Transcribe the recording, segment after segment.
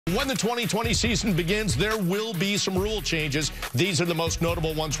When the 2020 season begins, there will be some rule changes. These are the most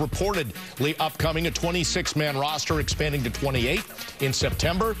notable ones reportedly upcoming. A 26-man roster expanding to 28 in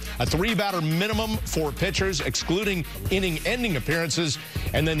September. A 3-batter minimum for pitchers, excluding inning-ending appearances.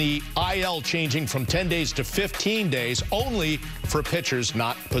 And then the IL changing from 10 days to 15 days, only for pitchers,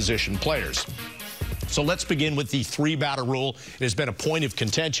 not position players. So let's begin with the 3-batter rule. It has been a point of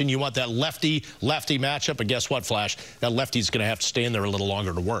contention. You want that lefty-lefty matchup, but guess what, Flash? That lefty's going to have to stay in there a little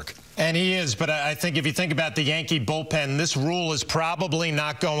longer to work. And he is, but I think if you think about the Yankee bullpen, this rule is probably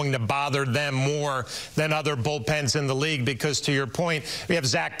not going to bother them more than other bullpens in the league because, to your point, we have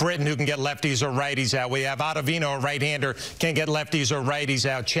Zach Britton who can get lefties or righties out. We have Ottavino, a right-hander, can get lefties or righties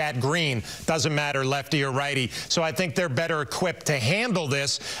out. Chad Green, doesn't matter, lefty or righty. So I think they're better equipped to handle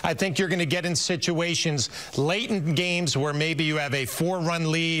this. I think you're going to get in situations late in games where maybe you have a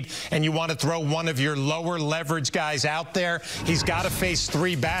 4-run lead and you want to throw one of your lower leverage guys out there. He's got to face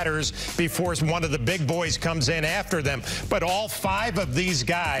 3 batters before one of the big boys comes in after them. But all 5 of these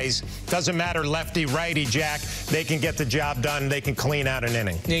guys, doesn't matter lefty, righty, Jack, they can get the job done. They can clean out an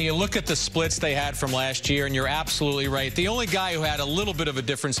inning. Yeah, you look at the splits they had from last year, and you're absolutely right. The only guy who had a little bit of a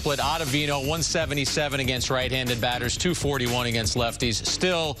different split, Ottavino, 177 against right-handed batters, 241 against lefties.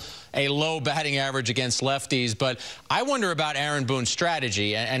 Still a low batting average against lefties, but I wonder about Aaron Boone's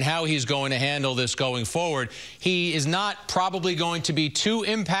strategy and how he's going to handle this going forward. He is not probably going to be too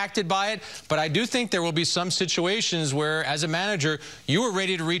impacted by it, but I do think there will be some situations where, as a manager, you were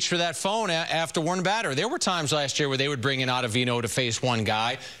ready to reach for that phone after one batter. There were times last year where they would bring in Ottavino to face one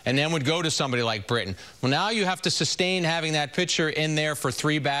guy and then would go to somebody like Britton. Well, now you have to sustain having that pitcher in there for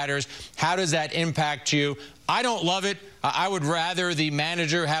 3 batters. How does that impact you? I don't love it. I would rather the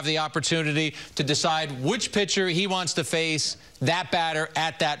manager have the opportunity to decide which pitcher he wants to face, that batter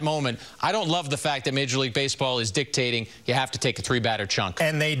at that moment. I don't love the fact that Major League Baseball is dictating you have to take a 3-batter chunk.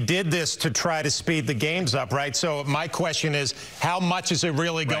 And they did this to try to speed the games up, right? So my question is, how much is it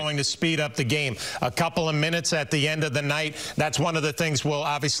really going to speed up the game? A couple of minutes at the end of the night? That's one of the things we'll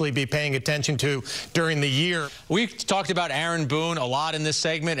obviously be paying attention to during the year. We talked about Aaron Boone a lot in this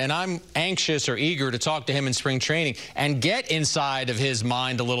segment, and I'm anxious or eager to talk to him in spring training and get inside of his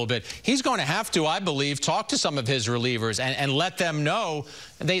mind a little bit. He's going to have to, I believe, talk to some of his relievers and let them know.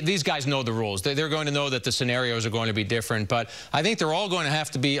 These guys know the rules. They're going to know that the scenarios are going to be different, but I think they're all going to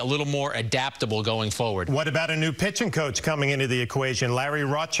have to be a little more adaptable going forward. What about a new pitching coach coming into the equation? Larry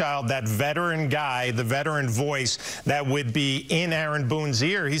Rothschild, that veteran guy, the veteran voice that would be in Aaron Boone's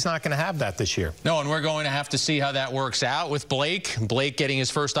ear, he's not going to have that this year. No, and we're going to have to see how that works out with Blake. Blake getting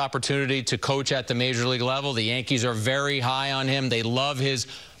his first opportunity to coach at the Major League level. The Yankees are very high on him. They love his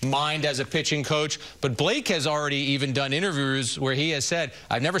mind as a pitching coach, but Blake has already even done interviews where he has said,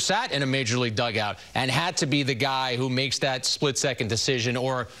 I've never sat in a Major League dugout and had to be the guy who makes that split-second decision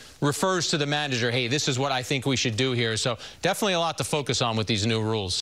or refers to the manager, hey, this is what I think we should do here. So definitely a lot to focus on with these new rules.